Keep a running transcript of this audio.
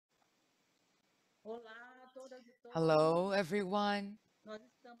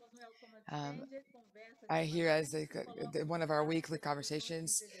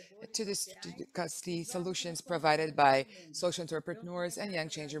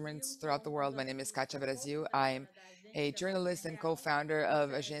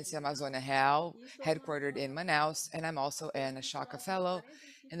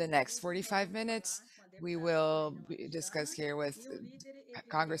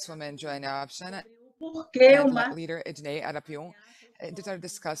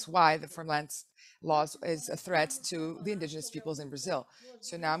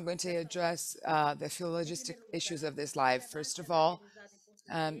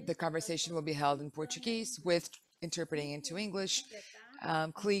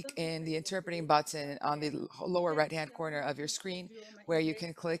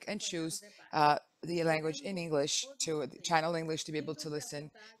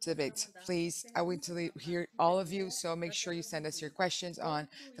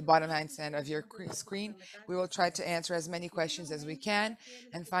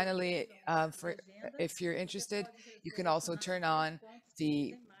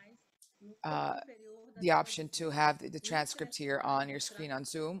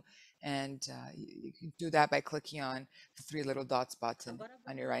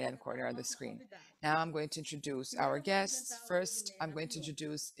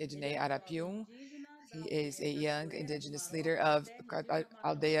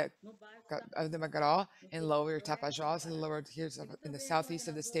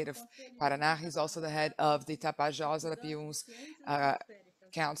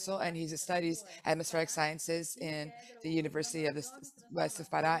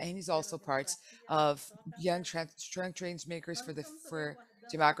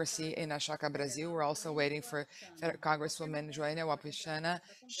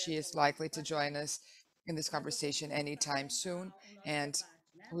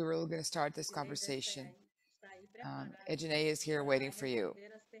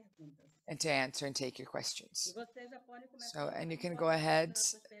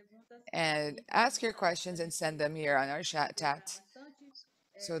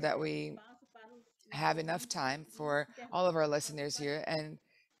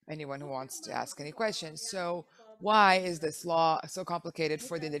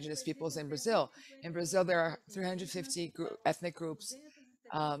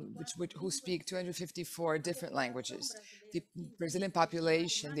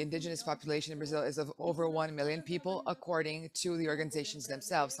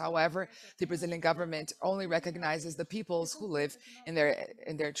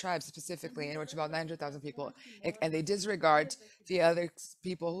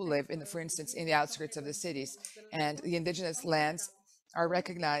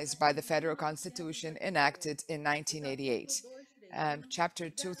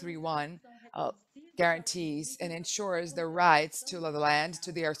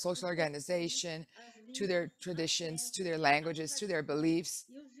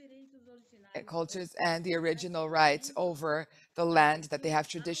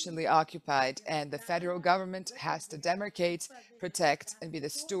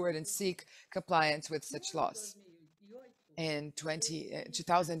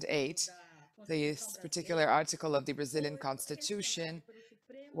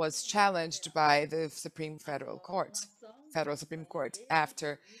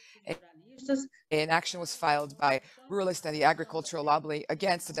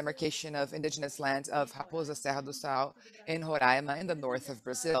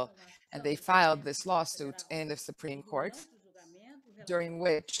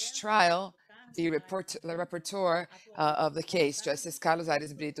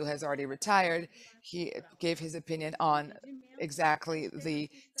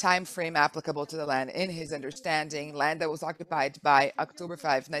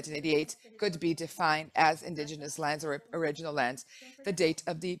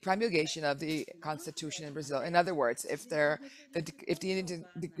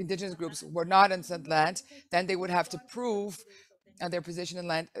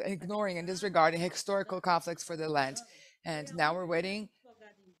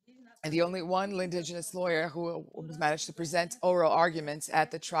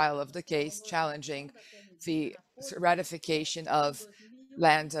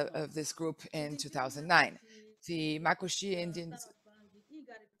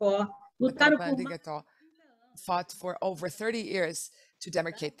the Tarapan Digato fought for over 30 years to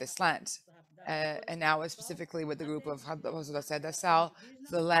demarcate this land. And now, specifically with the group of Raposo da Sal,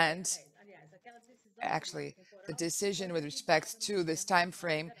 the land, actually, the decision with respect to this time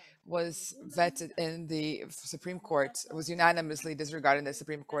frame was vetted in the Supreme Court, was unanimously disregarded in the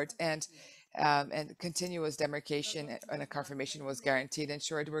Supreme Court, and continuous demarcation and a confirmation was guaranteed. In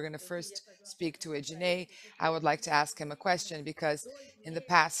short, we're going to first speak to Ednei. I would like to ask him a question because in the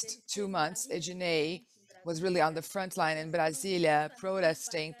past 2 months, Ednei was really on the front line in Brasilia,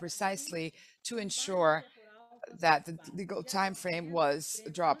 protesting precisely to ensure that the legal time frame was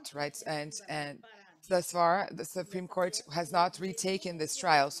dropped, right? And thus far, the Supreme Court has not retaken this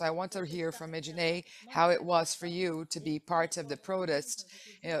trial. So I want to hear from Ednei how it was for you to be part of the protest,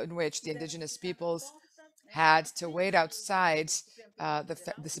 in which the indigenous peoples had to wait outside the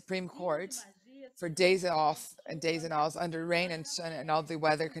Supreme Court for days off and days and hours under rain and sun and all the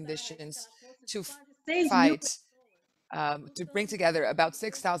weather conditions to fight, to bring together about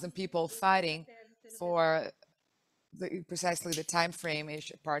 6,000 people fighting for precisely the time frame-ish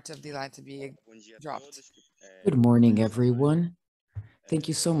part of the line to be dropped. Good morning, everyone. Thank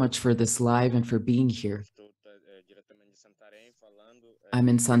you so much for this live and for being here. I'm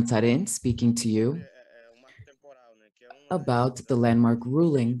in Santarém speaking to you about the landmark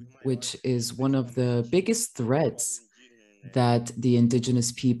ruling, which is one of the biggest threats that the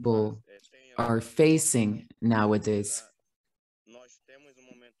indigenous people are facing nowadays.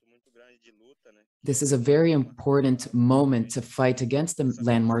 This is a very important moment to fight against the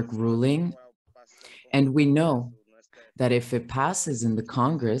landmark ruling, and we know that if it passes in the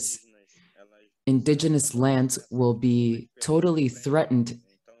Congress, indigenous lands will be totally threatened,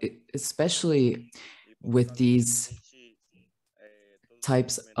 especially with these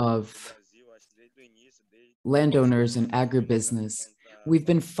types of landowners and agribusiness. We've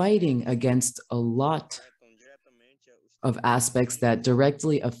been fighting against a lot of aspects that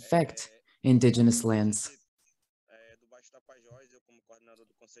directly affect indigenous lands.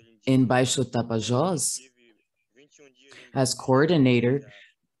 In Baixo Tapajós, as coordinator,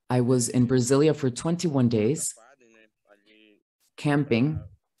 I was in Brasilia for 21 days, camping,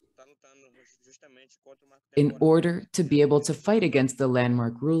 in order to be able to fight against the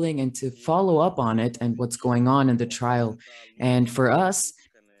landmark ruling and to follow up on it and what's going on in the trial. And for us,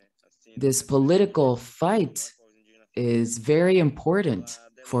 this political fight is very important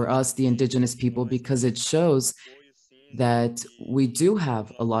for us, the indigenous people, because it shows that we do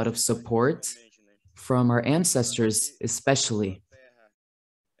have a lot of support from our ancestors, especially.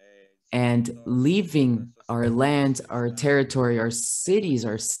 And leaving our land, our territory, our cities,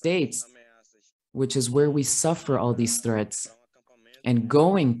 our states, which is where we suffer all these threats, and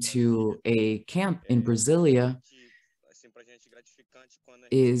going to a camp in Brasilia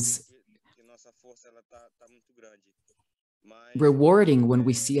is rewarding when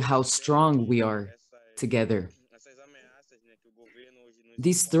we see how strong we are together.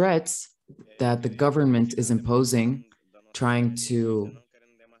 These threats that the government is imposing, trying to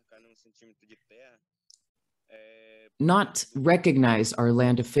not recognize our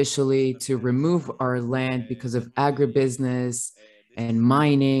land officially, to remove our land because of agribusiness and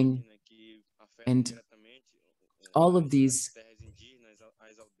mining, and all of these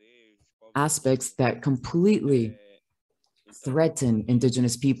aspects that completely threaten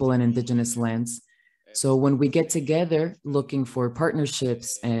indigenous people and indigenous lands. So when we get together looking for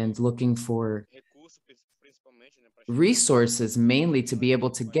partnerships and looking for resources, mainly to be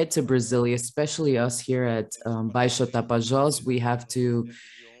able to get to Brasilia, especially us here at Baixo Tapajós, we have to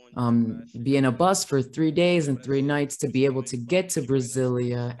be in a bus for 3 days and 3 nights to be able to get to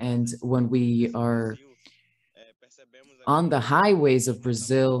Brasilia. And when we are on the highways of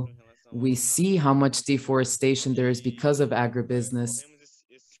Brazil, we see how much deforestation there is because of agribusiness.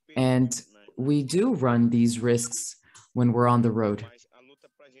 And we do run these risks when we're on the road.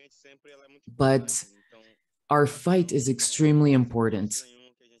 But our fight is extremely important.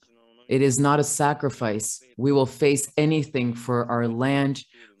 It is not a sacrifice. We will face anything for our land,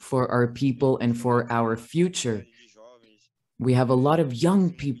 for our people, and for our future. We have a lot of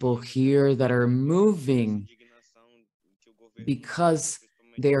young people here that are moving because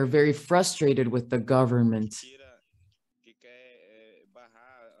they are very frustrated with the government.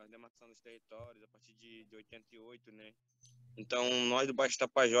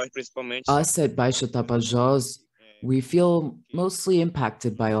 Us at Baixo Tapajós, we feel mostly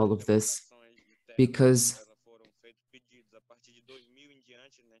impacted by all of this because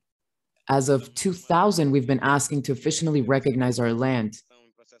as of 2000, we've been asking to officially recognize our land.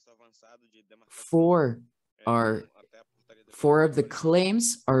 Four of the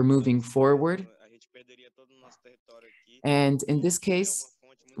claims are moving forward. And in this case,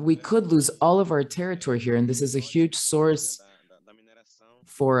 we could lose all of our territory here, and this is a huge source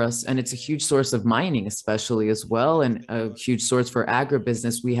for us, and it's a huge source of mining, especially as well, and a huge source for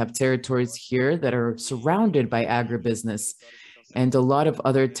agribusiness. We have territories here that are surrounded by agribusiness, and a lot of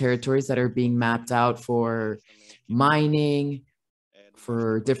other territories that are being mapped out for mining,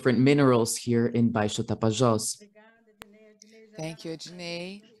 for different minerals here in Baixo Tapajós. Thank you,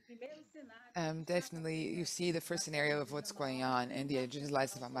 Ednei. Definitely, you see the first scenario of what's going on in the indigenous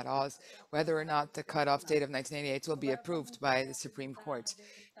lives of Amaral, whether or not the cutoff date of 1988 will be approved by the Supreme Court.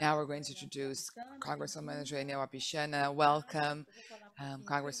 Now we're going to introduce Congresswoman Joênia Wapichana. Welcome,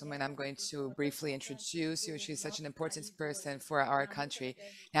 Congresswoman. I'm going to briefly introduce you. She's such an important person for our country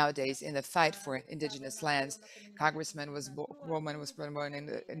nowadays in the fight for indigenous lands. Congresswoman was born in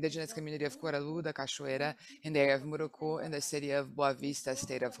the indigenous community of Coralu da Cachoeira in the area of Murucu in the city of Boa Vista,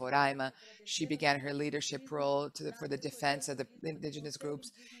 state of Roraima. She began her leadership role for the defense of the indigenous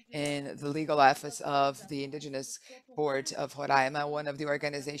groups in the legal office of the Indigenous Board of Roraima, one of the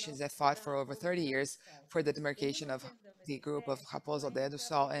organizations that fought for over 30 years for the demarcation of the group of Raposo Aldeia do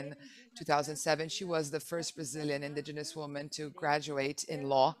Sol. In 2007, she was the first Brazilian indigenous woman to graduate in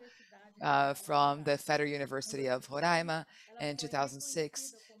law from the Federal University of Roraima. In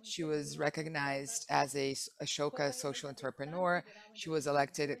 2006, she was recognized as a Ashoka social entrepreneur. She was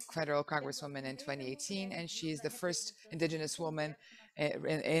elected federal congresswoman in 2018, and she is the first indigenous woman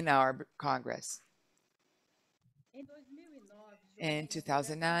in our Congress. In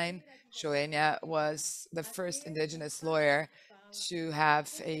 2009, Joênia was the first indigenous lawyer to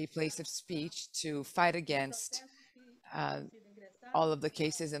have a place of speech to fight against all of the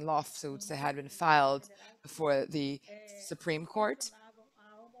cases and lawsuits that had been filed before the Supreme Court,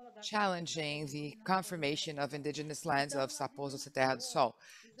 challenging the confirmation of indigenous lands of Raposo Terra do Sol.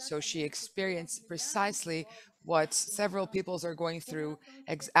 So she experienced precisely what several peoples are going through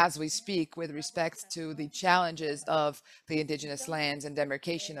as we speak with respect to the challenges of the indigenous lands and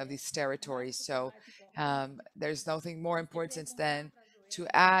demarcation of these territories. So there's nothing more important than to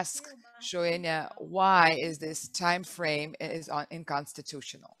ask Joênia, why is this time frame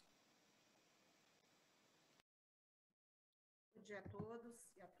unconstitutional?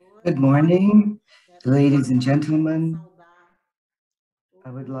 Good morning, ladies and gentlemen. I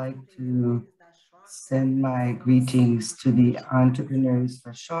would like to send my greetings to the entrepreneurs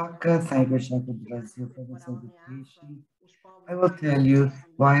for Ashoka. Thank Ashoka Brasil for this invitation. I will tell you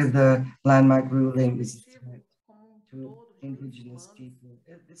why the landmark ruling is a threat to indigenous people.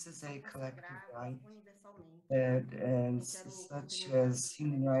 This is a collective right, and such as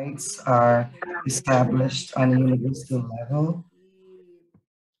human rights are established on a universal level.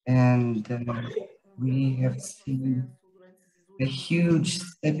 And we have seen a huge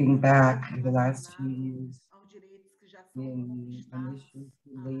stepping back in the last few years in issues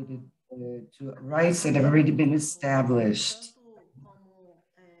related to rights that have already been established.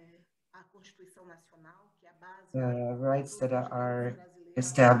 Rights that are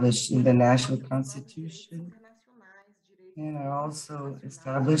established in the national constitution and are also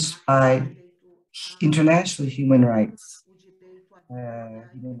established by international human rights.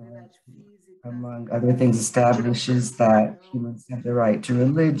 Human rights, among other things, establishes that humans have the right to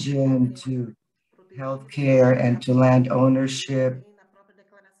religion, to healthcare, and to land ownership.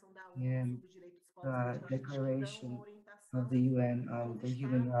 And the Declaration of the UN on the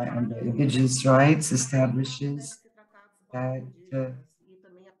Human Rights and the Indigenous Rights establishes that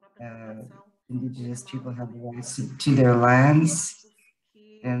Indigenous people have the rights to their lands.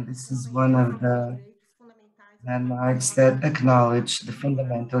 And this is one of the landmarks that acknowledge the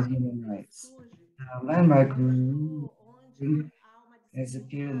fundamental human rights. Landmark ruling has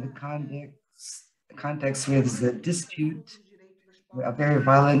appeared in the context where there's a dispute, a very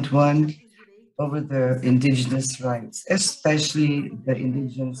violent one, over the indigenous rights, especially the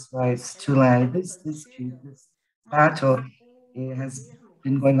indigenous rights to land. This dispute, this battle, it has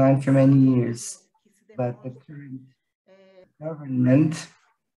been going on for many years, but the current government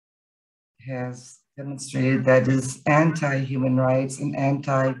has demonstrated that it is anti-human rights and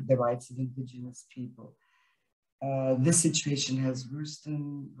anti the rights of indigenous people. This situation has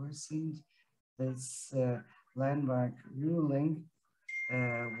worsened. This landmark ruling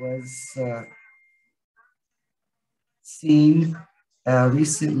was seen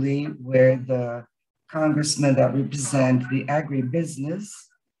recently where the congressmen that represent the agribusiness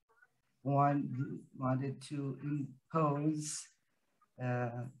wanted to impose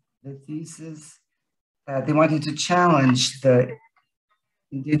the thesis that they wanted to challenge the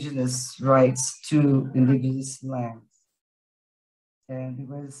indigenous rights to indigenous lands. And there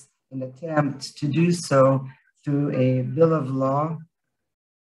was an attempt to do so through a bill of law.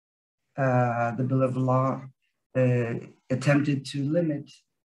 The bill of law attempted to limit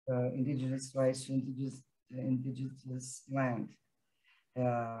indigenous rights to indigenous land.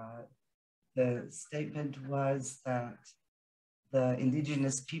 The statement was that the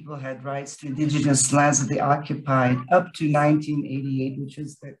indigenous people had rights to indigenous lands that they occupied up to 1988, which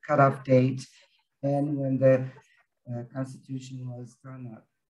was the cutoff date, and when the Constitution was drawn up.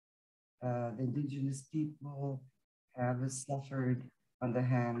 The indigenous people have suffered on the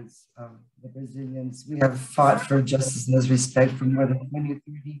hands of the Brazilians. We have fought for justice and respect for more than 20 or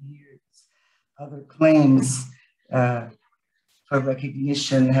 30 years. Other claims for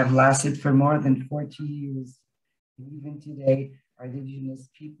recognition have lasted for more than 40 years. And even today, our indigenous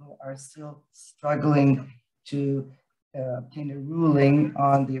people are still struggling to obtain a ruling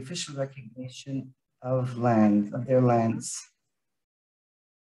on the official recognition of land, of their lands.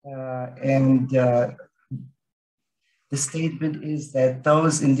 The statement is that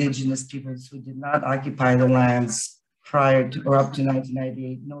those indigenous peoples who did not occupy the lands prior to or up to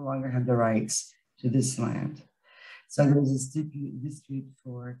 1998 no longer have the rights to this land. So there was a dispute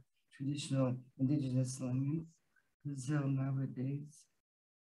for traditional indigenous lands. Brazil nowadays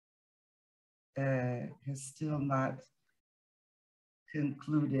has still not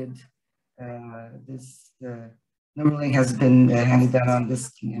concluded this. No ruling has been handed down on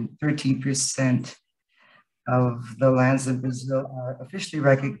this. 13% of the lands in Brazil are officially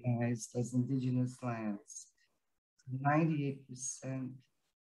recognized as indigenous lands. 98%,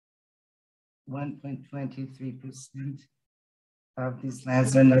 1.23% of these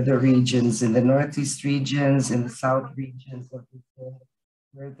lands are in other regions, in the Northeast regions, in the South regions of Brazil,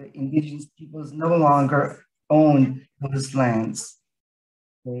 where the indigenous peoples no longer own those lands.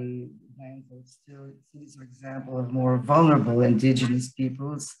 The lands are still, these are examples of more vulnerable indigenous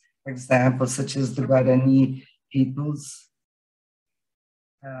peoples, for example, such as the Guarani peoples.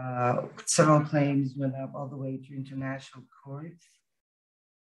 Several claims went up all the way to international courts.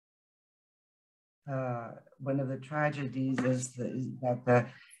 One of the tragedies is that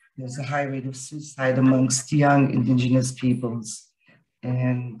there's a high rate of suicide amongst young indigenous peoples.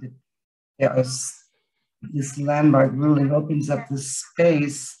 And this landmark ruling opens up the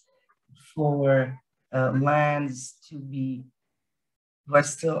space for lands to be, who are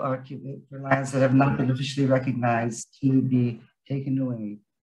still occupied, for lands that have not been officially recognized to be taken away.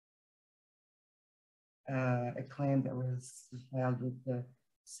 A claim that was filed with the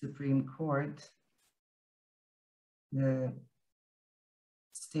Supreme Court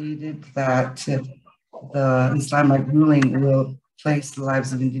stated that the Islamic ruling will place the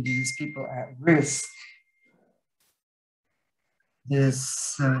lives of indigenous people at risk.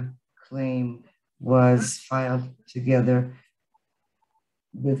 This claim was filed together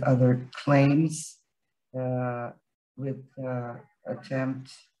with other claims with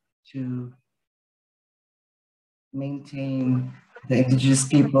attempt to maintain the indigenous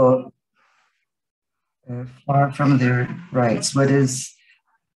people far from their rights. What is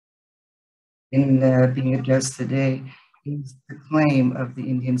being addressed today is the claim of the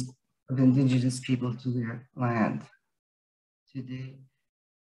indigenous people to their land. Today,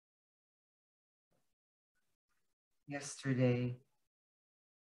 yesterday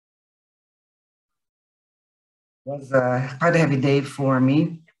was quite a heavy day for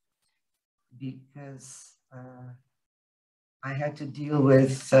me because I had to deal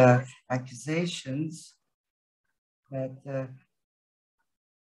with accusations that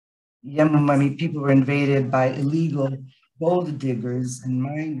Yanomami people were invaded by illegal gold diggers and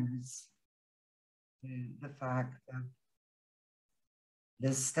miners. The fact that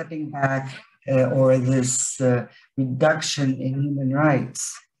this stepping back or this reduction in human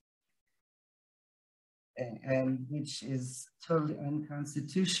rights, and which is totally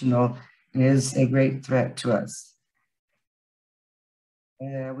unconstitutional, is a great threat to us.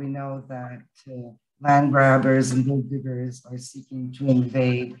 We know that land grabbers and gold diggers are seeking to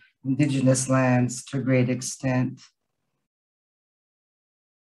invade indigenous lands to a great extent.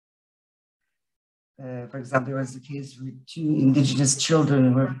 For example, there was a case where 2 indigenous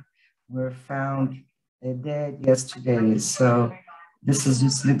children were found dead yesterday. So this is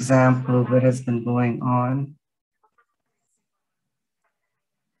just an example of what has been going on.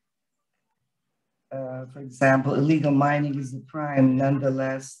 For example, illegal mining is a crime.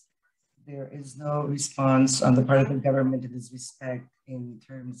 Nonetheless, there is no response on the part of the government in this respect in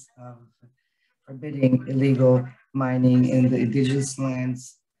terms of forbidding illegal mining in the indigenous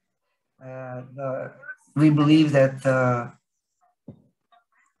lands. We believe that the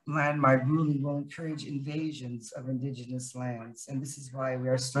landmark ruling will encourage invasions of indigenous lands, and this is why we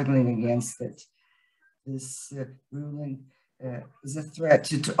are struggling against it. This ruling is a threat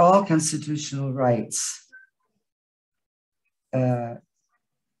to all constitutional rights.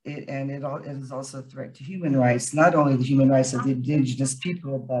 it is also a threat to human rights, not only the human rights of the indigenous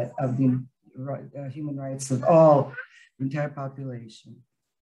people, but of the human rights of all, the entire population.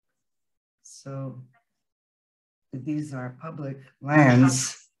 So these are public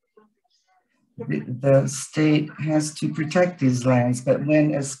lands. The state has to protect these lands, but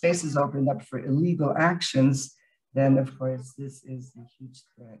when a space is opened up for illegal actions, then of course this is a huge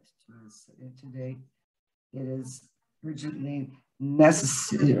threat to us. Today, it is urgently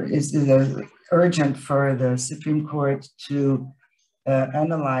necessary, it's urgent for the Supreme Court to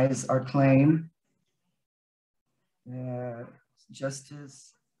analyze our claim.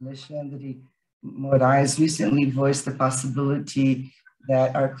 Justice Alexandre Moraes recently voiced the possibility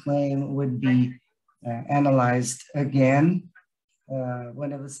that our claim would be analyzed again.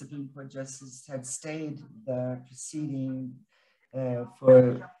 One of the Supreme Court justices had stayed the proceeding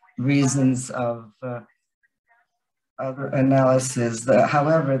for reasons of other analysis.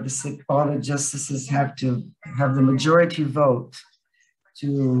 However, all the justices have to have the majority vote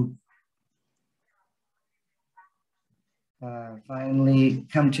to finally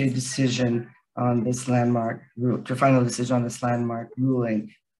come to a decision on this landmark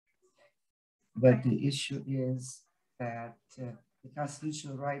ruling. But the issue is that the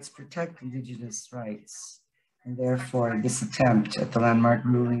constitutional rights protect indigenous rights, and therefore this attempt at the landmark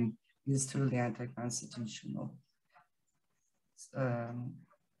ruling is totally anti-constitutional.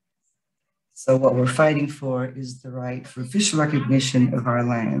 So what we're fighting for is the right for official recognition of our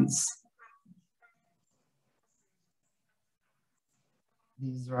lands.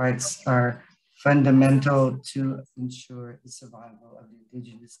 These rights are fundamental to ensure the survival of the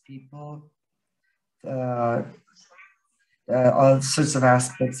indigenous people. All sorts of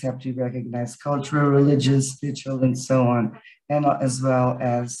aspects have to be recognized: cultural, religious, spiritual, and so on, and as well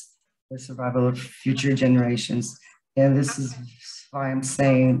as the survival of future generations. And this is why I'm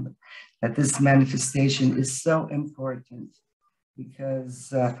saying that this manifestation is so important,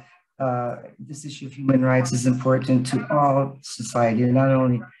 because this issue of human rights is important to all society, not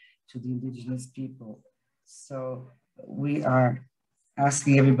only to the indigenous people. So we are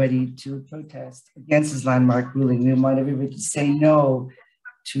asking everybody to protest against this landmark ruling. We want everybody to say no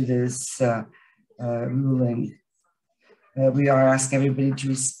to this ruling. We are asking everybody to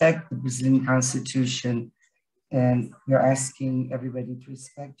respect the Brazilian Constitution, and we're asking everybody to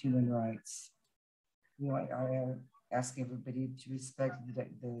respect human rights. We are asking everybody to respect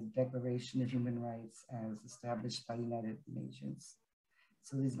the Declaration of Human Rights as established by the United Nations.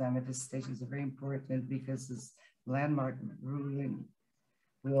 So these manifestations are very important because this landmark ruling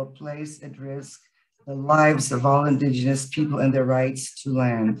will place at risk the lives of all indigenous people and their rights to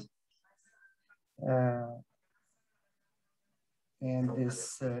land. And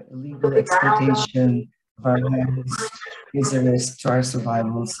this illegal exploitation of our lands is a risk to our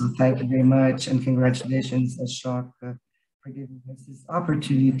survival. So thank you very much, and congratulations, Ashoka, for giving us this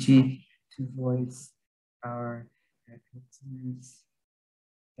opportunity to voice our concerns.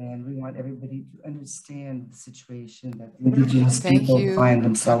 And we want everybody to understand the situation that the indigenous people find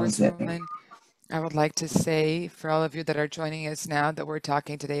themselves in. I would like to say for all of you that are joining us now that we're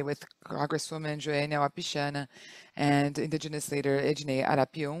talking today with Congresswoman Joênia Wapichana and Indigenous leader Ednei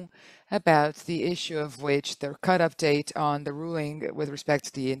Arapiun about the issue of which the cut update on the ruling with respect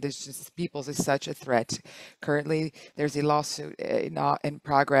to the indigenous peoples is such a threat. Currently, there's a lawsuit in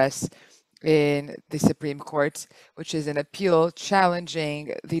progress in the Supreme Court, which is an appeal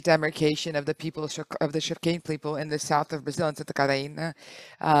challenging the demarcation of the people of the Choctaw people in the south of Brazil, in Santa Catarina.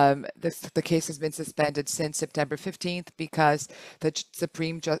 The case has been suspended since September 15th because the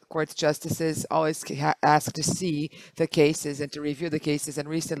Supreme Court's justices always ask to see the cases and to review the cases. And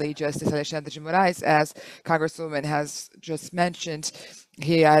recently, Justice Alexandre de Moraes, as Congresswoman has just mentioned,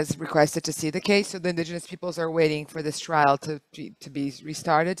 he has requested to see the case, so the indigenous peoples are waiting for this trial to be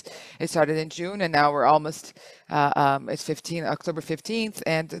restarted. It started in June, and now we're almost, it's October 15th,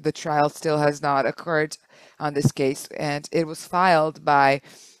 and the trial still has not occurred on this case. And it was filed by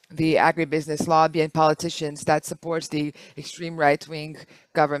the agribusiness lobby and politicians that supports the extreme right-wing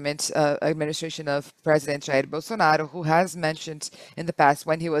government administration of President Jair Bolsonaro, who has mentioned in the past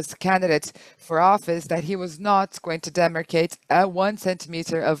when he was candidate for office that he was not going to demarcate 1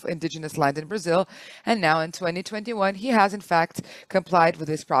 centimeter of indigenous land in Brazil. And now in 2021, he has in fact complied with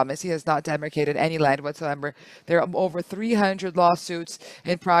his promise. He has not demarcated any land whatsoever. There are over 300 lawsuits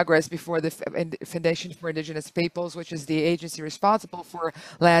in progress before the Foundation for Indigenous Peoples, which is the agency responsible for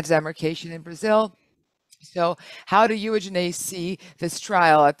land demarcation in Brazil. So how do you, Ednei, see this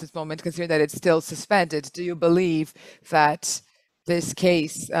trial at this moment, considering that it's still suspended? Do you believe that this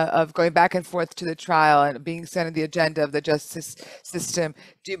case of going back and forth to the trial and being set on the agenda of the justice system,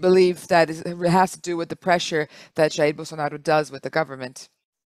 do you believe that it has to do with the pressure that Jair Bolsonaro does with the government?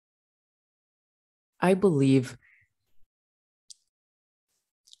 I believe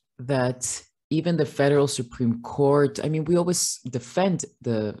that even the federal Supreme Court, I mean, we always defend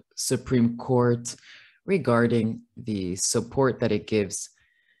the Supreme Court regarding the support that it gives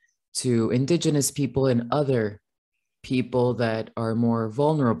to Indigenous people and other people that are more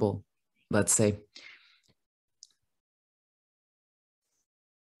vulnerable, let's say.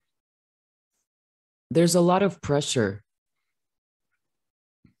 There's a lot of pressure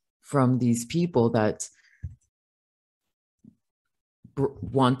from these people that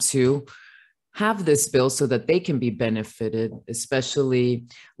want to have this bill so that they can be benefited, especially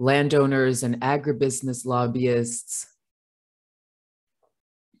landowners and agribusiness lobbyists.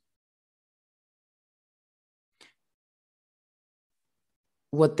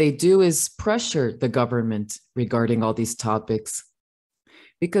 What they do is pressure the government regarding all these topics,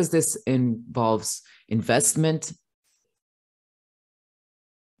 because this involves investment,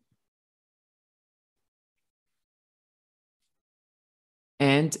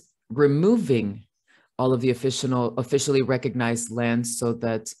 and removing all of the officially recognized lands so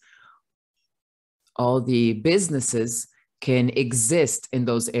that all the businesses can exist in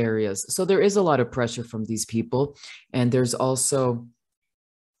those areas. So there is a lot of pressure from these people, and there's also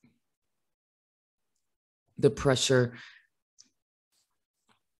the pressure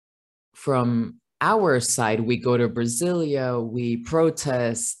from our side. We go to Brasilia, we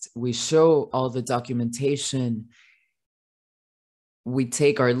protest, we show all the documentation. We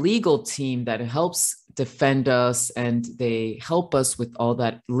take our legal team that helps defend us, and they help us with all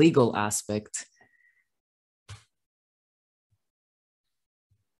that legal aspect.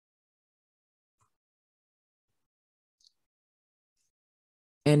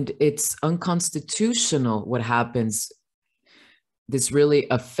 And it's unconstitutional what happens. This really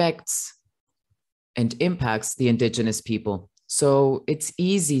affects and impacts the Indigenous people. So it's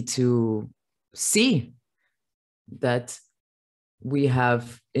easy to see that we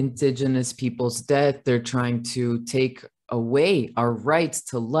have Indigenous people's death. They're trying to take away our rights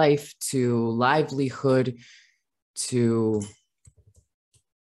to life, to livelihood, to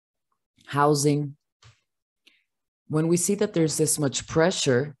housing. When we see that there's this much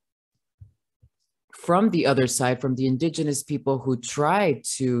pressure from the other side, from the Indigenous people who try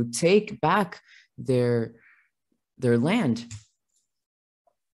to take back their land,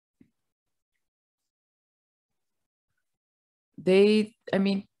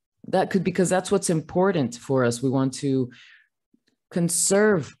 because that's what's important for us. We want to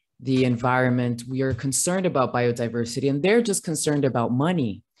conserve the environment. We are concerned about biodiversity, and they're just concerned about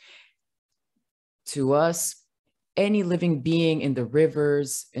money. To us, any living being in the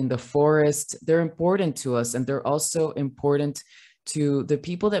rivers, in the forest, they're important to us, and they're also important to the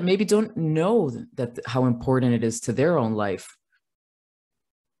people that maybe don't know that how important it is to their own life.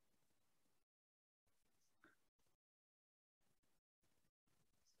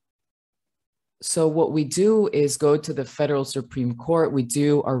 So what we do is go to the federal Supreme Court, we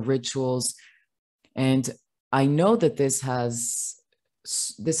do our rituals, and I know that this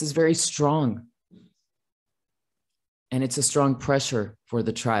is very strong, and it's a strong pressure for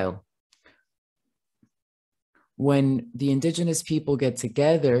the trial. When the Indigenous people get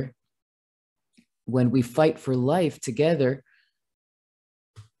together, when we fight for life together,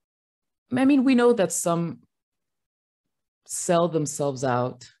 I mean, we know that some sell themselves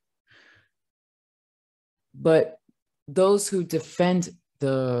out, but those who defend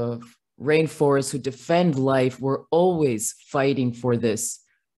the rainforest, who defend life, we're always fighting for this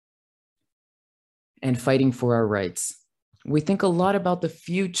and fighting for our rights. We think a lot about the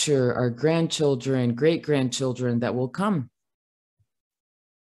future, our grandchildren, great-grandchildren that will come.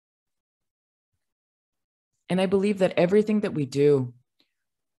 And I believe that everything that we do,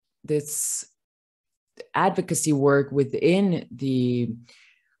 this advocacy work within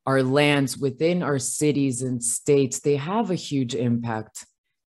our lands, within our cities and states, they have a huge impact.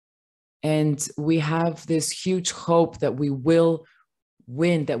 And we have this huge hope that we will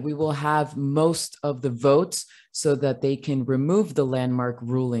win, that we will have most of the votes so that they can remove the landmark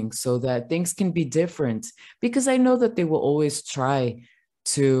ruling, so that things can be different. Because I know that they will always try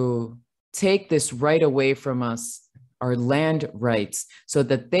to take this right away from us, our land rights, so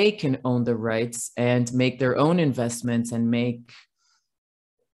that they can own the rights and make their own investments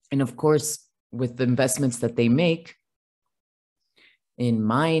and of course, with the investments that they make in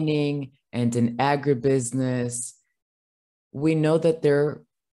mining and in agribusiness, we know that they're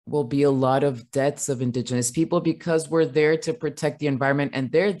will be a lot of deaths of Indigenous people because we're there to protect the environment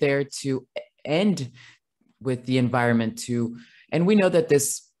and they're there to end with the environment too. And we know that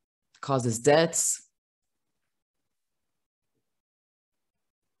this causes deaths.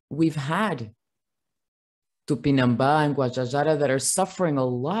 We've had Tupinamba and Guajajara that are suffering a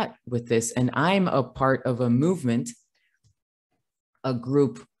lot with this. And I'm a part of a movement, a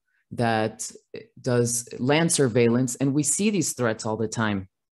group that does land surveillance, and we see these threats all the time.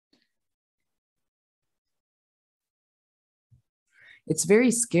 It's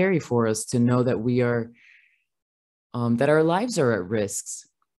very scary for us to know that we are, that our lives are at risks.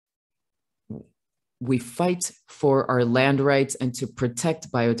 We fight for our land rights and to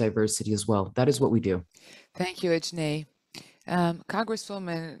protect biodiversity as well. That is what we do. Thank you, Ednei.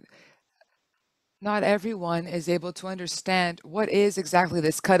 Congresswoman, not everyone is able to understand what is exactly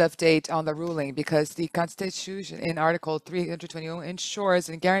this cutoff date on the ruling, because the Constitution in Article 321 ensures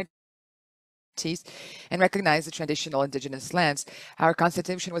and guarantees and recognize the traditional indigenous lands. Our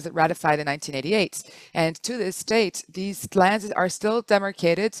constitution was ratified in 1988, and to this date, these lands are still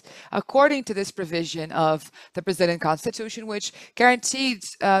demarcated according to this provision of the Brazilian Constitution, which guaranteed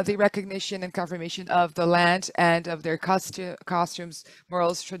the recognition and confirmation of the land and of their costumes,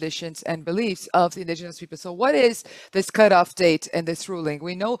 morals, traditions, and beliefs of the indigenous people. So what is this cutoff date in this ruling?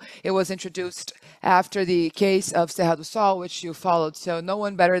 We know it was introduced after the case of Serra do Sol, which you followed, so no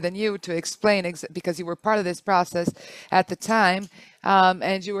one better than you to explain, because you were part of this process at the time,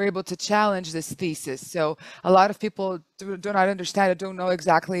 and you were able to challenge this thesis. So a lot of people do not understand or don't know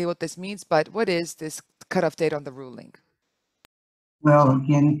exactly what this means, but what is this cutoff date on the ruling? Well,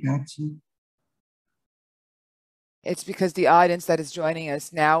 again, Kátia. It's because the audience that is joining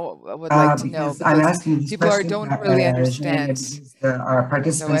us now would like to know, because I'm asking people don't really understand. Our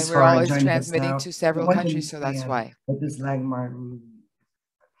participants So, and we're always transmitting now, to several countries, so that's why. What this landmark ruling?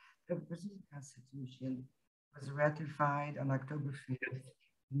 The Brazilian Constitution was ratified on October 5th,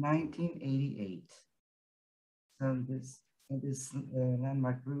 1988. So this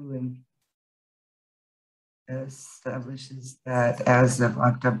landmark ruling establishes that as of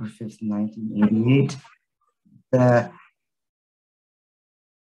October 5th, 1988, the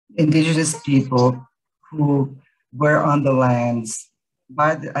indigenous people who were on the lands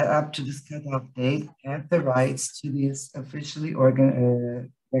up to this cutoff date have the rights to these officially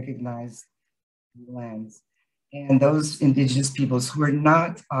recognized lands. And those indigenous peoples who are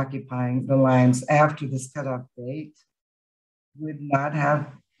not occupying the lands after this cutoff date would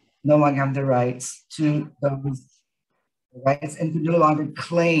no longer have the rights to those rights and to no longer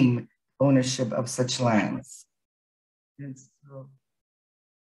claim ownership of such lands. And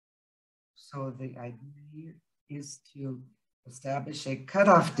so the idea here is to establish a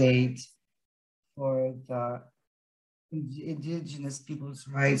cutoff date for the indigenous people's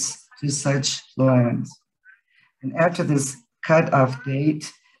rights to such lands. And after this cutoff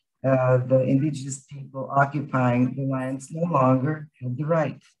date, the indigenous people occupying the lands no longer have the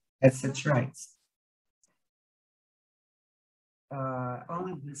right at such rights.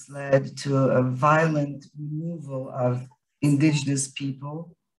 All of this led to a violent removal of indigenous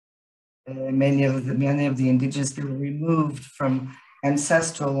people. Many of the indigenous people removed from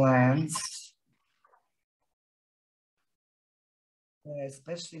ancestral lands,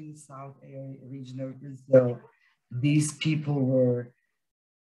 especially in the south region of Brazil. These people were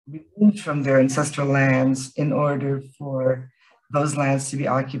removed from their ancestral lands in order for those lands to be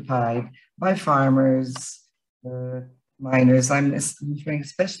occupied by farmers, miners. I'm referring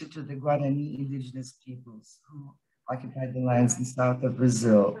especially to the Guarani indigenous peoples who occupied the lands in the south of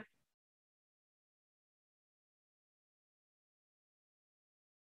Brazil.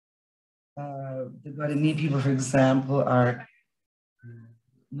 The Guarani people, for example, are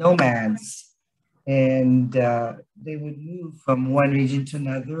nomads, and they would move from one region to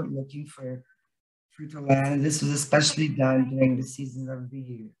another looking for fertile land. And this was especially done during the season of the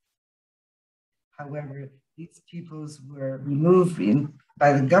year. However, these peoples were removed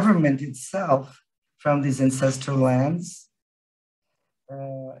by the government itself from these ancestral lands.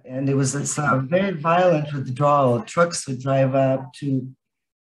 And it was a very violent withdrawal. Trucks would drive up to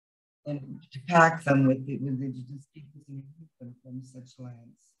pack them with the indigenous peoples and remove them from such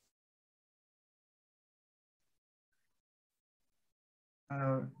lands.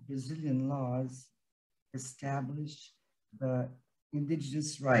 Our Brazilian laws establish the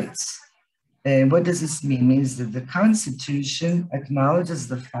indigenous rights. And what does this mean? It means that the Constitution acknowledges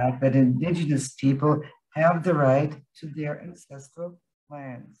the fact that indigenous people have the right to their ancestral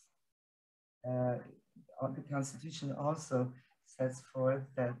lands. The Constitution also sets forth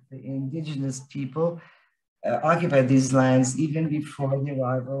that the indigenous people occupied these lands even before the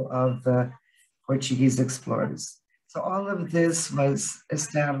arrival of the Portuguese explorers. So all of this was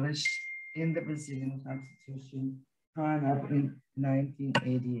established in the Brazilian Constitution, drawn up in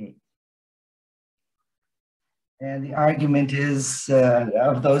 1988. And the argument is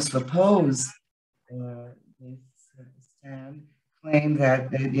of those who oppose this stand, claim that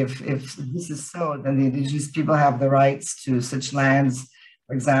if this is so, then the indigenous people have the rights to such lands,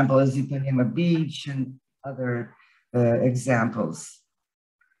 for example, as Ipanema Beach and other examples.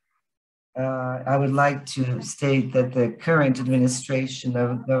 I would like to state that the current administration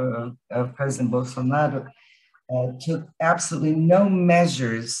of President Bolsonaro took absolutely no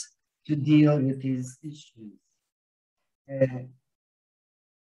measures to deal with these issues.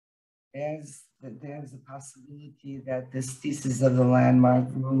 As there's a possibility that this thesis of the landmark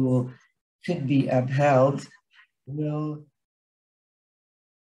rule could be upheld, will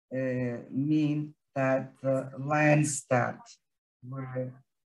mean that the lands that were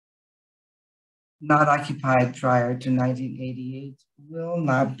not occupied prior to 1988 will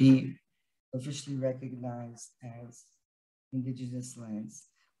not be officially recognized as indigenous lands.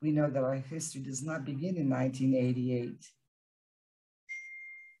 We know that our history does not begin in 1988.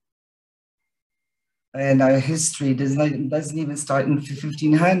 And our history doesn't even start in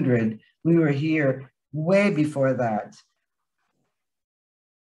 1500. We were here way before that.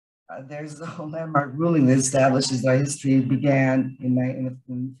 There's a whole landmark ruling that establishes our history began in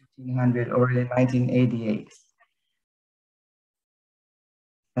 1500 or in 1988.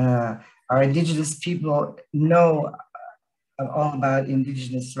 Our indigenous people know all about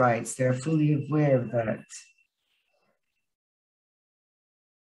indigenous rights. They're fully aware of that.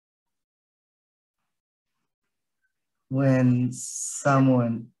 When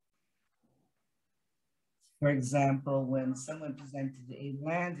someone, for example, when someone presented a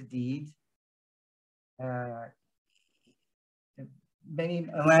land deed, many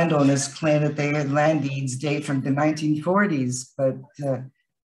landowners claim that their land deeds date from the 1940s, but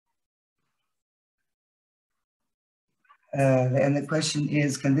and the question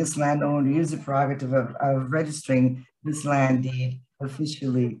is, can this landowner use the prerogative of registering this land deed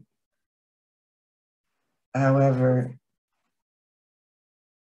officially? However,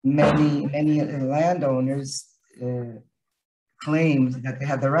 many landowners claimed that they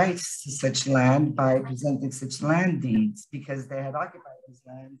had the rights to such land by presenting such land deeds because they had occupied this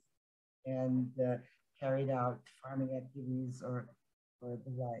land and carried out farming activities or the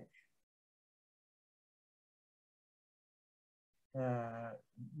like.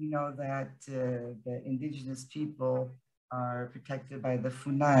 We know that the indigenous people are protected by the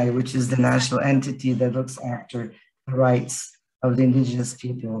FUNAI, which is the national entity that looks after the rights of the indigenous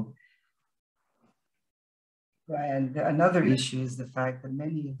people. And another issue is the fact that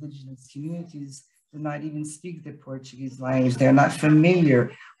many indigenous communities do not even speak the Portuguese language. They're not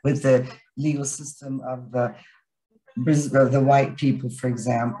familiar with the legal system of the white people, for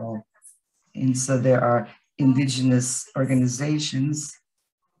example. And so there are indigenous organizations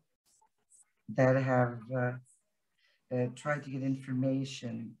that have tried to get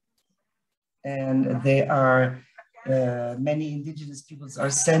information, and they are many indigenous peoples are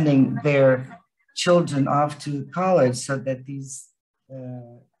sending their children off to college so that these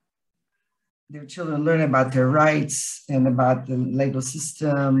their children learn about their rights and about the legal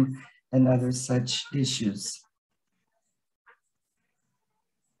system and other such issues.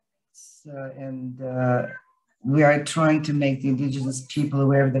 So, we are trying to make the indigenous people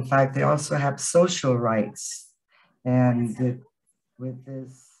aware of the fact they also have social rights. And with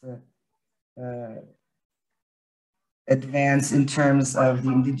this advance in terms of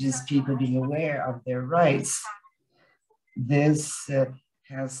the indigenous people being aware of their rights, this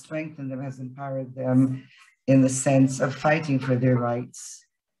has strengthened them, has empowered them in the sense of fighting for their rights.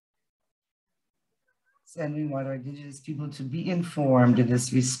 And we want our indigenous people to be informed in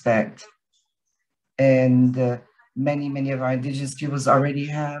this respect. And many of our indigenous peoples already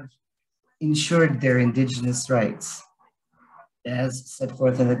have ensured their indigenous rights as set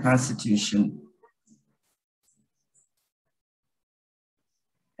forth in the Constitution.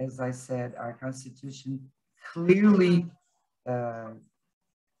 As I said, our Constitution clearly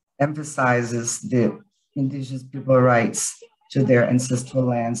emphasizes the indigenous people rights to their ancestral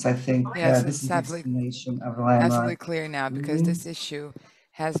lands. I think Yes, this is it's the explanation of the landmark. absolutely clear now, because this issue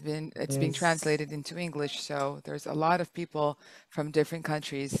has been, it's being translated into English. So there's a lot of people from different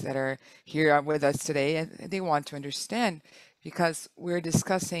countries that are here with us today, and they want to understand because we're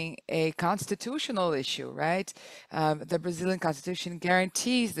discussing a constitutional issue, right? The Brazilian Constitution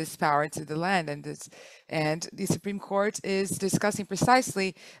guarantees this power to the land, and the Supreme Court is discussing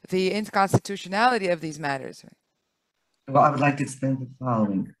precisely the inconstitutionality of these matters. Well, I would like to explain the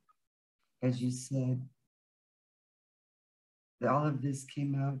following. As you said, all of this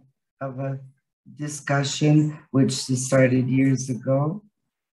came out of a discussion which started years ago.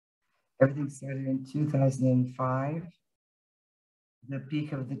 Everything started in 2005. The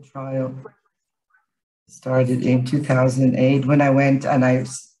peak of the trial started in 2008 when I went and I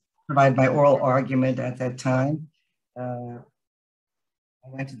provided my oral argument at that time. I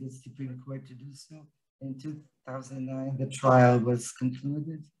went to the Supreme Court to do so. In 2009, the trial was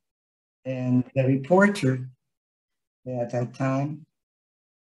concluded, and the reporter at that time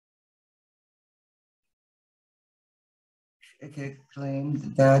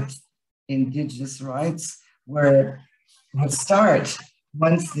claimed that indigenous rights would start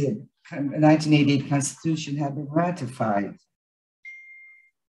once the 1988 Constitution had been ratified.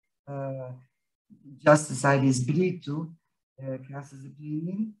 Justice Aires Brito cast his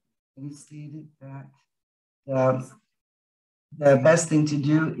opinion, and he stated that the best thing to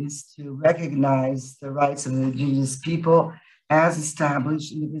do is to recognize the rights of the indigenous people as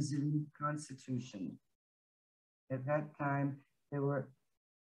established in the Brazilian Constitution. At that time, there were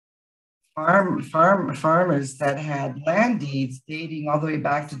farmers that had land deeds dating all the way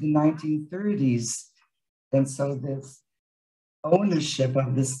back to the 1930s. And so this ownership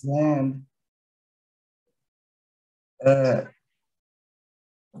of this land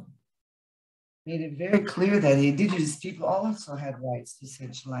made it very clear that the indigenous people also had rights to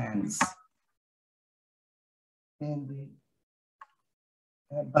such lands.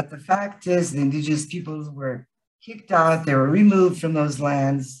 But the fact is, the indigenous peoples were kicked out, they were removed from those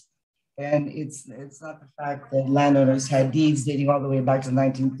lands, and it's not the fact that landowners had deeds dating all the way back to the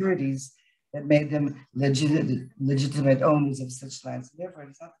 1930s that made them legitimate owners of such lands. Therefore,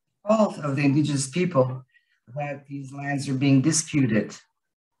 it's not the fault of the indigenous people that these lands are being disputed.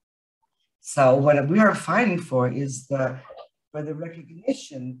 So what we are fighting for is for the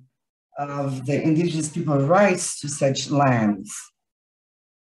recognition of the indigenous people's rights to such lands.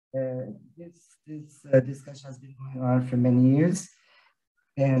 This discussion has been going on for many years,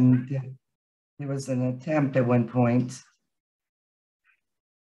 and there was an attempt at one point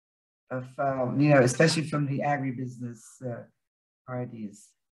of, especially from the agribusiness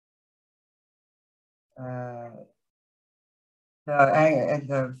parties.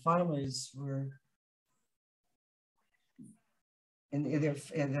 The farmers were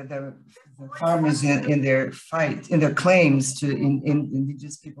the farmers in their fight, in their claims to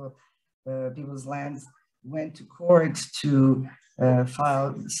indigenous people's lands, went to court to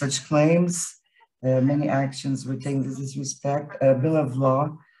file such claims. Many actions were taken in this respect. A bill of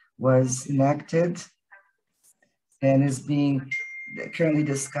law was enacted and is being currently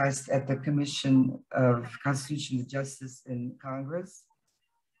discussed at the Commission of Constitutional Justice in Congress,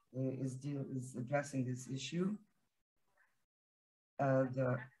 is addressing this issue. Of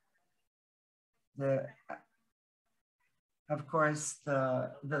course,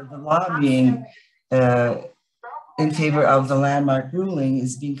 the lobbying in favor of the landmark ruling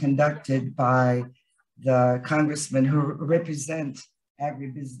is being conducted by the congressmen who represent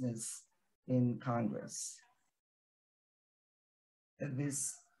agribusiness in Congress.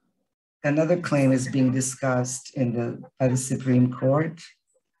 Another claim is being discussed by the Supreme Court,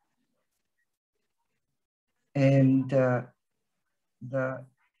 and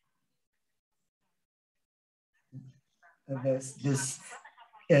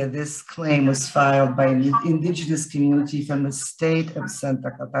this claim was filed by an indigenous community from the state of Santa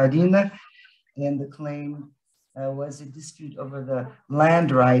Catarina, and the claim was a dispute over the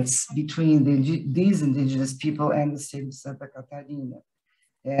land rights between these indigenous people and the state of Santa Catarina.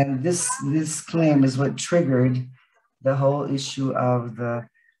 And this claim is what triggered the whole issue of the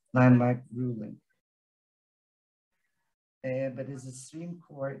landmark ruling. But it's the Supreme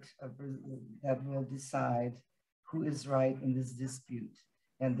Court that will decide who is right in this dispute.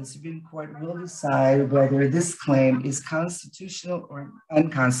 And the Supreme Court will decide whether this claim is constitutional or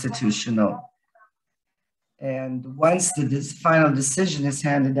unconstitutional. And once this final decision is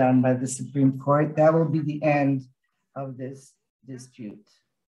handed down by the Supreme Court, that will be the end of this dispute.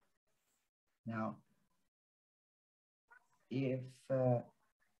 Now, if the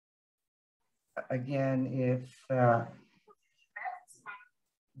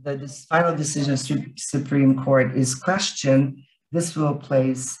final decision of the Supreme Court is questioned, this will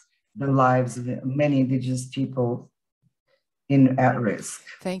place the lives of many indigenous people at risk.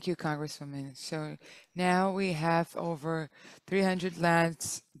 Thank you, Congresswoman. So Now we have over 300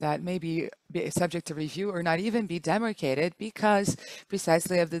 lands that may be subject to review or not even be demarcated because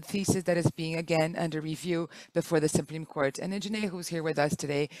precisely of the thesis that is being again under review before the Supreme Court. And Ednei, who's here with us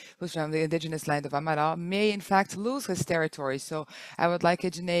today, who's from the indigenous land of Amaral, may in fact lose his territory. So I would like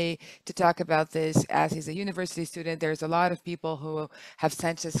Ednei to talk about this as he's a university student. There's a lot of people who have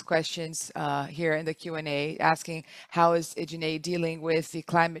sent us questions here in the Q&A asking how is Ednei dealing with the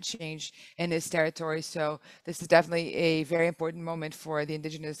climate change in his territory. So this is definitely a very important moment for the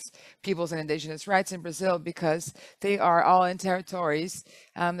indigenous peoples and indigenous rights in Brazil because they are all in territories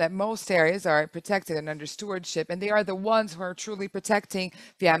that most areas are protected and under stewardship, and they are the ones who are truly protecting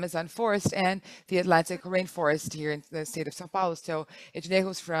the Amazon forest and the Atlantic rainforest here in the state of São Paulo. So Ednei,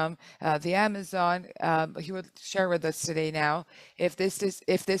 who's from the Amazon, he would share with us today now if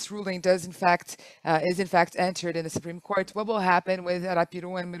this ruling does in fact is in fact entered in the Supreme Court, what will happen with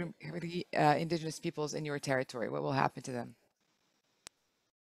Arapiun and indigenous peoples in your territory? What will happen to them?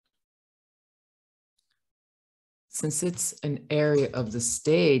 Since it's an area of the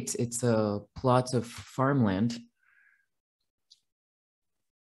state, it's a plot of farmland.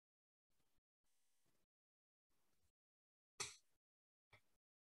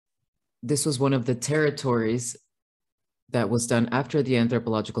 This was one of the territories that was done after the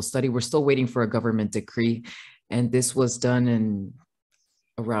anthropological study. We're still waiting for a government decree, and this was done in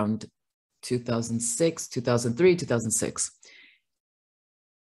around 2006, 2003, 2006.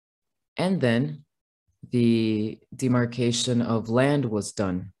 And then the demarcation of land was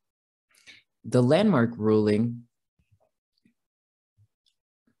done. The landmark ruling,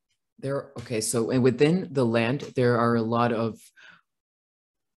 and within the land, there are a lot of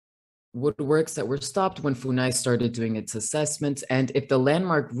woodworks that were stopped when FUNAI started doing its assessments. And if the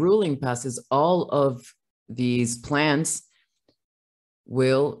landmark ruling passes, all of these plans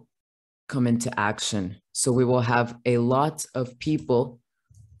will come into action. So we will have a lot of people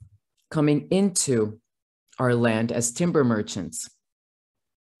coming into our land as timber merchants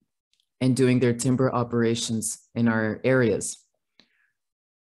and doing their timber operations in our areas.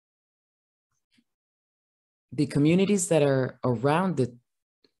 The communities that are around the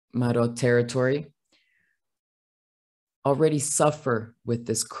Maro territory already suffer with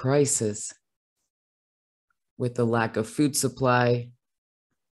this crisis, with the lack of food supply,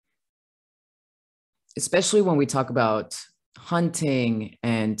 especially when we talk about hunting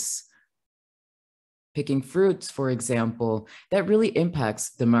and picking fruits, for example, that really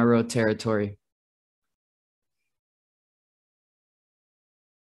impacts the Maro territory.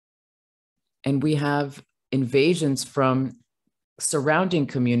 And we have invasions from surrounding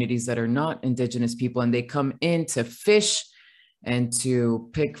communities that are not indigenous people, and they come in to fish and to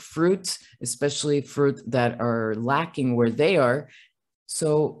pick fruit, especially fruit that are lacking where they are.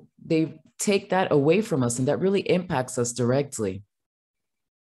 So they take that away from us, and that really impacts us directly.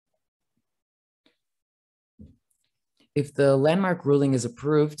 If the landmark ruling is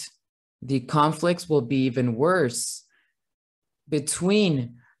approved, the conflicts will be even worse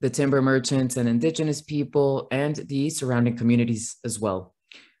between the timber merchants and indigenous people and the surrounding communities as well.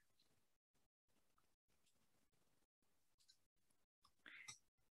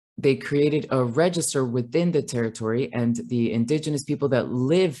 They created a register within the territory, and the indigenous people that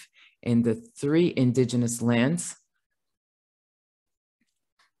live in the 3 indigenous lands,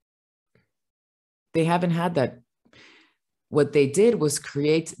 they haven't had that. What they did was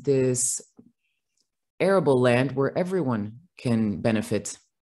create this arable land where everyone can benefit.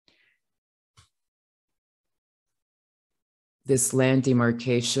 This land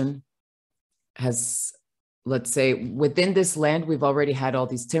demarcation has, let's say, within this land, we've already had all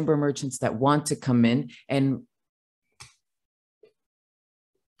these timber merchants that want to come in, and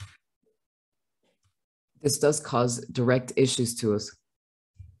this does cause direct issues to us.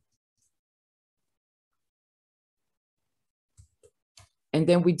 And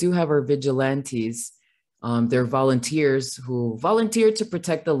then we do have our vigilantes. They're volunteers who volunteer to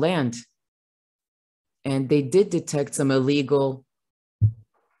protect the land. And they did detect some illegal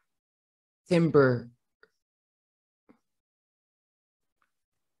timber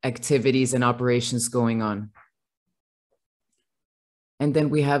activities and operations going on. And then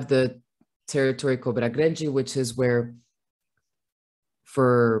we have the territory Cobra Grande, which is where,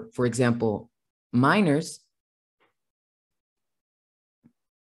 for example, miners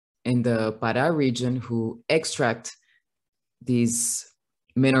in the Pará region who extract these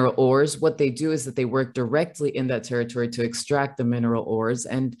mineral ores, what they do is that they work directly in that territory to extract the mineral ores.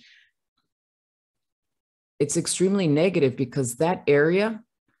 And it's extremely negative because that area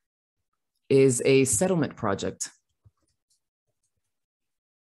is a settlement project.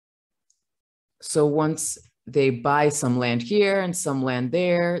 So once they buy some land here and some land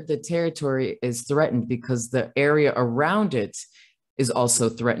there, the territory is threatened because the area around it is also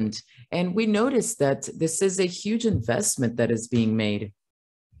threatened. And we notice that this is a huge investment that is being made.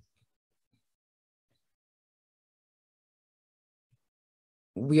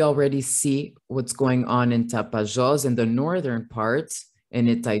 We already see what's going on in Tapajós in the northern parts, in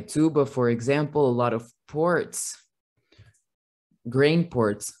Itaituba, for example, a lot of ports, grain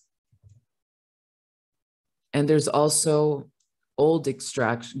ports. And there's also gold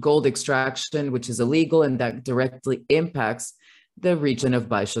extraction, which is illegal, and that directly impacts the region of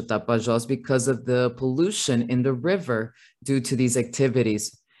Baixo Tapajós because of the pollution in the river due to these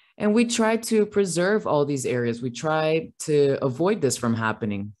activities. And we try to preserve all these areas. We try to avoid this from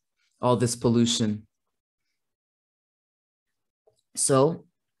happening, all this pollution. So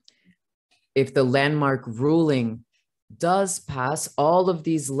if the landmark ruling does pass, all of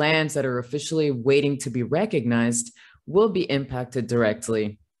these lands that are officially waiting to be recognized will be impacted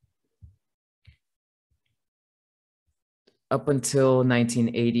directly. Up until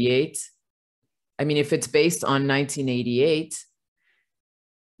 1988, I mean, if it's based on 1988,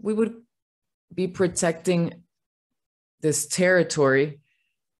 we would be protecting this territory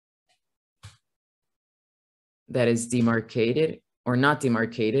that is demarcated or not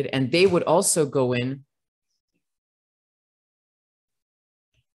demarcated, and they would also go in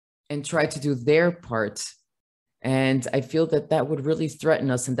and try to do their part. And I feel that that would really threaten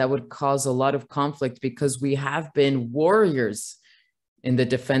us, and that would cause a lot of conflict because we have been warriors in the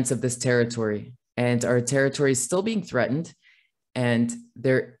defense of this territory, and our territory is still being threatened, and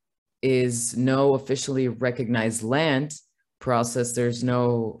there is no officially recognized land process. There's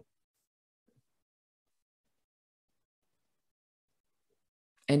no,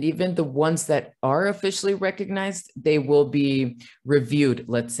 and even the ones that are officially recognized, they will be reviewed,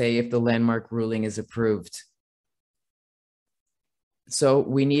 let's say, if the landmark ruling is approved. So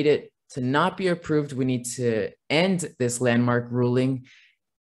we need it to not be approved. We need to end this landmark ruling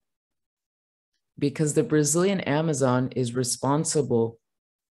because the Brazilian Amazon is responsible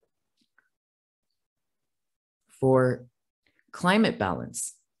for climate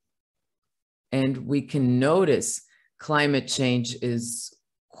balance. And we can notice climate change is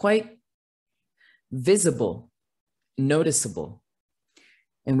quite visible, noticeable.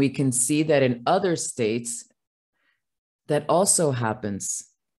 And we can see that in other states, that also happens.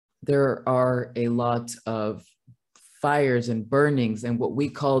 There are a lot of fires and burnings and what we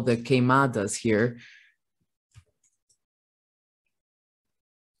call the queimadas here.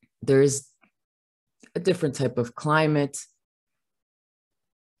 There's a different type of climate,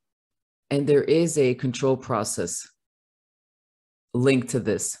 and there is a control process linked to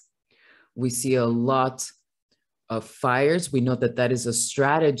this. We see a lot of fires. We know that that is a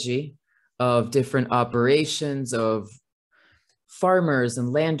strategy of different operations of farmers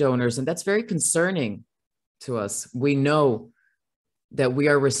and landowners, and that's very concerning to us. We know that we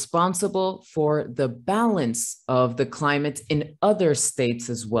are responsible for the balance of the climate in other states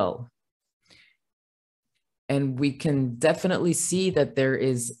as well. And we can definitely see that there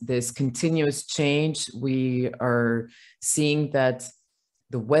is this continuous change. We are seeing that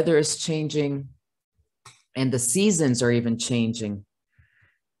the weather is changing and the seasons are even changing.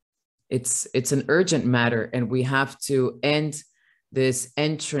 It's an urgent matter, and we have to end this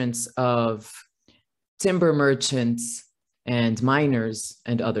entrance of timber merchants and miners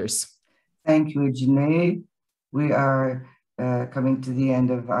and others. Thank you, Ednei. We are coming to the end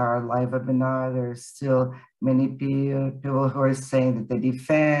of our live webinar. There are still many people who are saying that they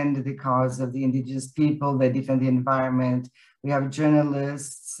defend the cause of the indigenous people, they defend the environment. We have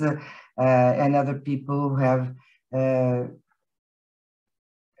journalists and other people who have, and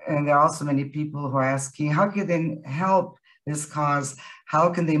there are also many people who are asking, how can they help this cause? How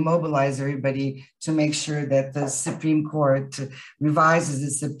can they mobilize everybody to make sure that the Supreme Court revises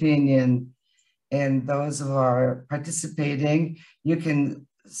its opinion? And those who are participating, you can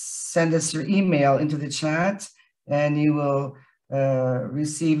send us your email into the chat and you will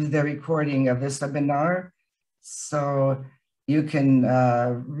receive the recording of this webinar. So you can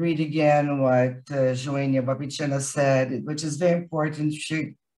read again what Joênia Wapichana said, which is very important.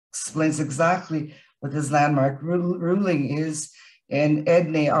 She explains exactly what this landmark ruling is. And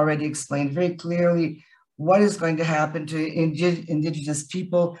Ednei already explained very clearly what is going to happen to indigenous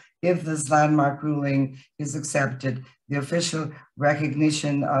people if this landmark ruling is accepted. The official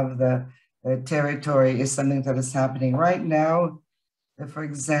recognition of the territory is something that is happening right now. For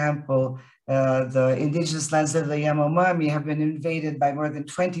example, the indigenous lands of the Yanomami have been invaded by more than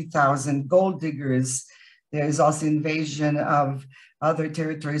 20,000 gold diggers. There is also invasion of other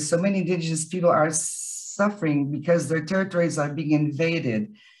territories. So many indigenous people are suffering because their territories are being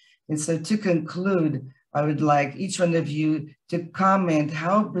invaded. And so to conclude, I would like each one of you to comment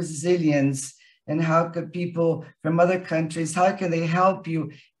how Brazilians and how could people from other countries, how can they help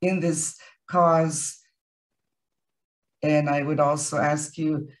you in this cause? And I would also ask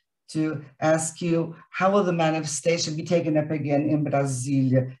you, how will the manifestation be taken up again in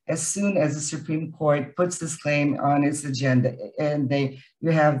Brasilia as soon as the Supreme Court puts this claim on its agenda? And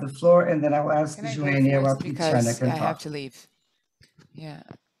you have the floor, and then I will ask Joênia Wapichana I can have talk. to leave. Yeah.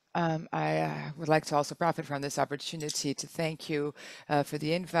 I would like to also profit from this opportunity to thank you for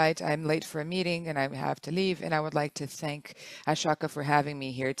the invite. I'm late for a meeting and I have to leave, and I would like to thank Ashoka for having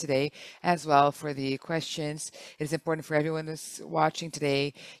me here today, as well for the questions. It is important for everyone who's watching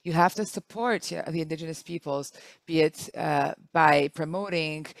today. You have to support the indigenous peoples, be it by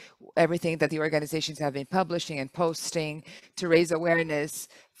promoting everything that the organizations have been publishing and posting to raise awareness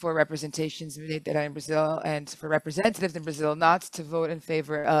for representations that are in Brazil and for representatives in Brazil not to vote in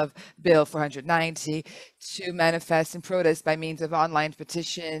favor of Bill 490, to manifest and protest by means of online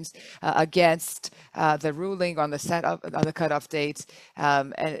petitions against the ruling on the cutoff dates.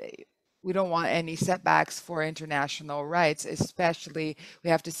 And we don't want any setbacks for international rights, especially we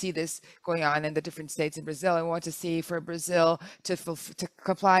have to see this going on in the different states in Brazil. I want to see for Brazil to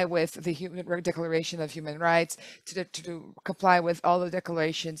comply with the Declaration of Human Rights, to comply with all the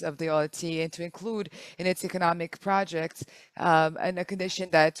declarations of the OIT, and to include in its economic projects and a condition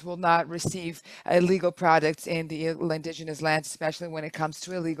that will not receive illegal products in the indigenous lands, especially when it comes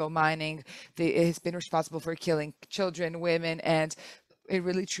to illegal mining. It has been responsible for killing children, women, and it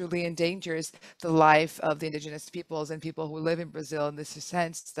really truly endangers the life of the indigenous peoples and people who live in Brazil, in this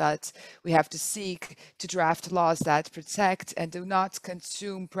sense that we have to seek to draft laws that protect and do not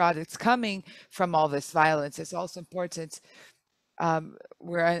consume products coming from all this violence. It's also important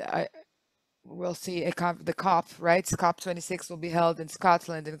we'll see the COP, right? COP26 will be held in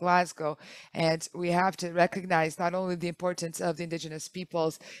Scotland, in Glasgow, and we have to recognize not only the importance of the indigenous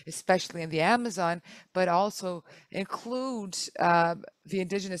peoples, especially in the Amazon, but also include the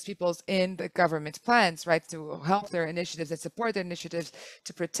indigenous peoples in the government plans, right, to help their initiatives and support their initiatives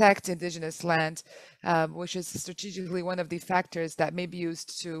to protect indigenous land, which is strategically one of the factors that may be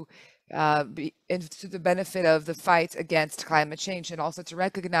used to to the benefit of the fight against climate change, and also to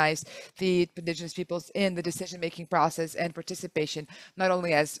recognize the indigenous peoples in the decision-making process and participation, not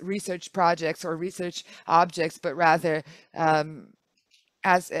only as research projects or research objects, but rather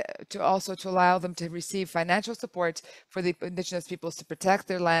as to allow them to receive financial support for the indigenous peoples to protect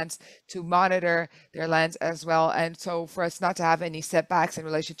their lands, to monitor their lands as well, and so for us not to have any setbacks in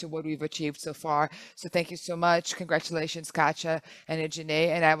relation to what we've achieved so far. So thank you so much. Congratulations, Kátia and Ednei,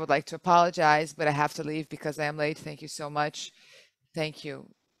 and I would like to apologize, but I have to leave because I am late. Thank you so much. Thank you.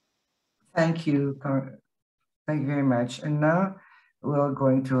 Thank you. Thank you very much. And now we're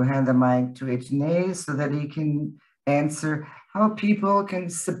going to hand the mic to Ednei so that he can answer how people can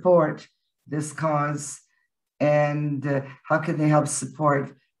support this cause and how can they help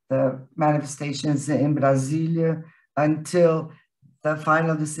support the manifestations in Brasilia until the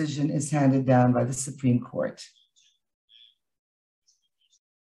final decision is handed down by the Supreme Court.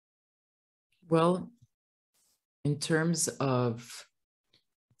 Well, in terms of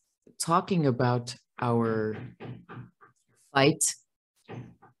talking about our fight,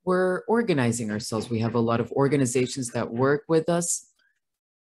 we're organizing ourselves. We have a lot of organizations that work with us.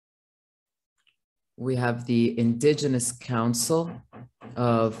 We have the Indigenous Council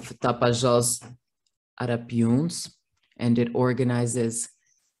of Tapajós Arapiuns, and it organizes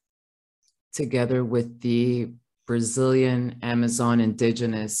together with the Brazilian Amazon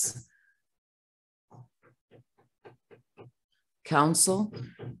Indigenous Council,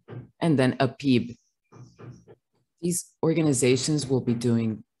 and then APIB. These organizations will be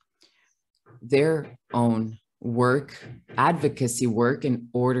doing their own work, advocacy work, in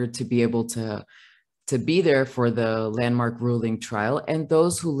order to be able to be there for the landmark ruling trial. And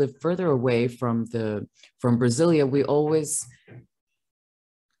those who live further away from Brasilia, we always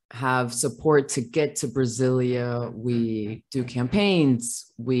have support to get to Brasilia. We do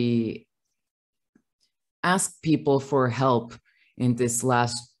campaigns. We ask people for help. In this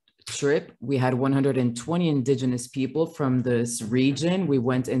last trip, we had 120 indigenous people from this region. We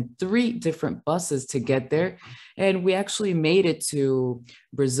went in 3 different buses to get there, and we actually made it to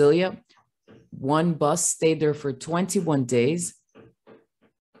Brasilia. One bus stayed there for 21 days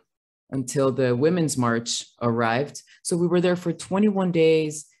until the Women's March arrived. So we were there for 21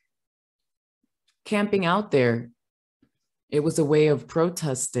 days, camping out there. It was a way of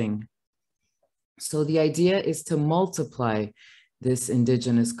protesting. So the idea is to multiply this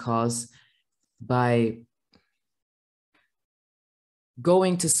indigenous cause by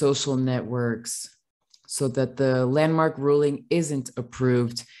going to social networks so that the landmark ruling isn't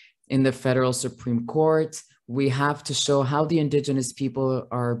approved in the federal Supreme Court. We have to show how the indigenous people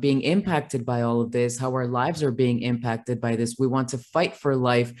are being impacted by all of this, how our lives are being impacted by this. We want to fight for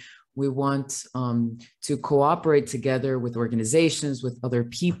life. We want to cooperate together with organizations, with other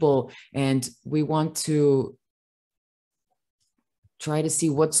people, and we want to try to see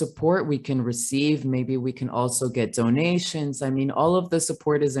what support we can receive. Maybe we can also get donations. I mean, all of the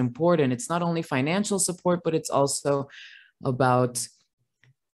support is important. It's not only financial support, but it's also about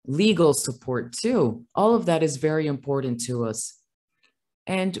legal support too. All of that is very important to us.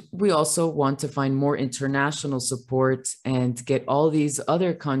 And we also want to find more international support and get all these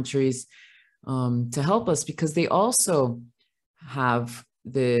other countries to help us, because they also have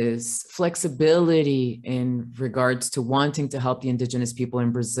this flexibility in regards to wanting to help the indigenous people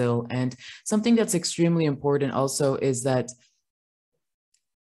in Brazil. And something that's extremely important also is that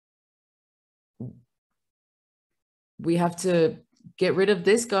we have to get rid of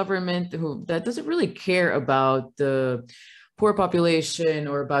this government that doesn't really care about the poor population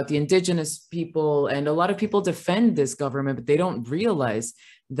or about the indigenous people. And a lot of people defend this government, but they don't realize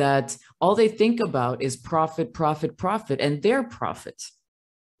that all they think about is profit, profit, profit, and their profit.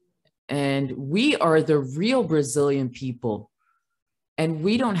 And we are the real Brazilian people, and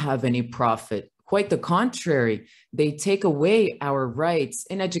we don't have any profit. Quite the contrary, they take away our rights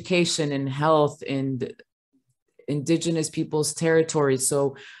in education, in health, in indigenous people's territories.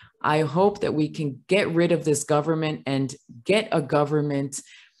 So I hope that we can get rid of this government and get a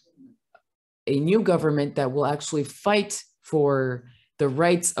new government that will actually fight for the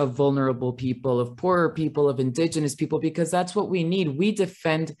rights of vulnerable people, of poorer people, of indigenous people, because that's what we need. We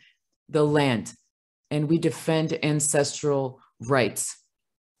defend the land and we defend ancestral rights.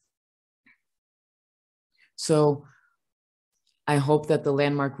 So I hope that the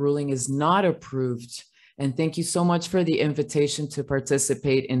landmark ruling is not approved. And thank you so much for the invitation to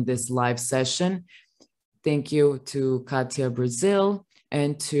participate in this live session. Thank you to Kátia Brasil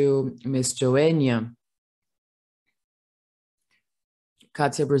and to Ms. Joênia.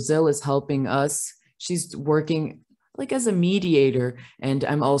 Kátia Brasil is helping us. She's working like as a mediator, and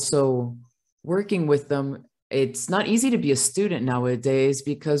I'm also working with them. It's not easy to be a student nowadays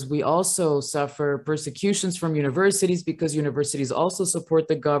because we also suffer persecutions from universities, because universities also support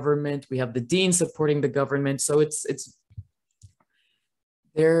the government. We have the dean supporting the government. So it's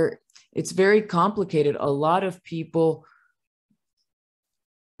very complicated. A lot of people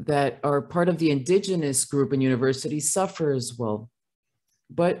that are part of the indigenous group in universities suffer as well.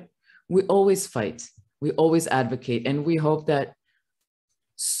 But we always fight, we always advocate, and we hope that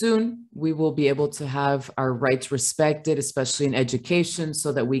soon we will be able to have our rights respected, especially in education,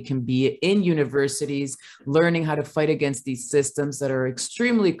 so that we can be in universities learning how to fight against these systems that are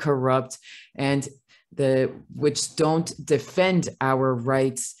extremely corrupt and which don't defend our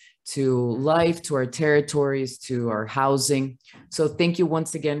rights to life, to our territories, to our housing. So thank you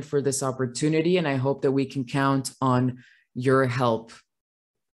once again for this opportunity, and I hope that we can count on your help.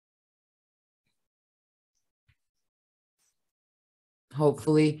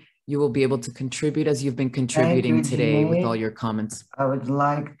 Hopefully you will be able to contribute as you've been contributing today with all your comments. I would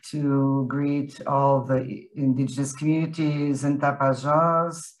like to greet all the indigenous communities in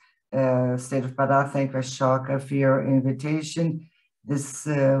Tapajós, state of Pará. Thank Ashoka for your invitation. This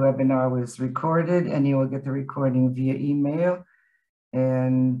webinar was recorded, and you will get the recording via email.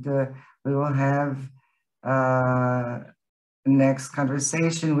 And we will have next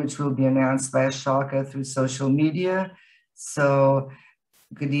conversation, which will be announced by Ashoka through social media. So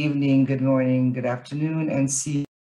good evening, good morning, good afternoon, and see you.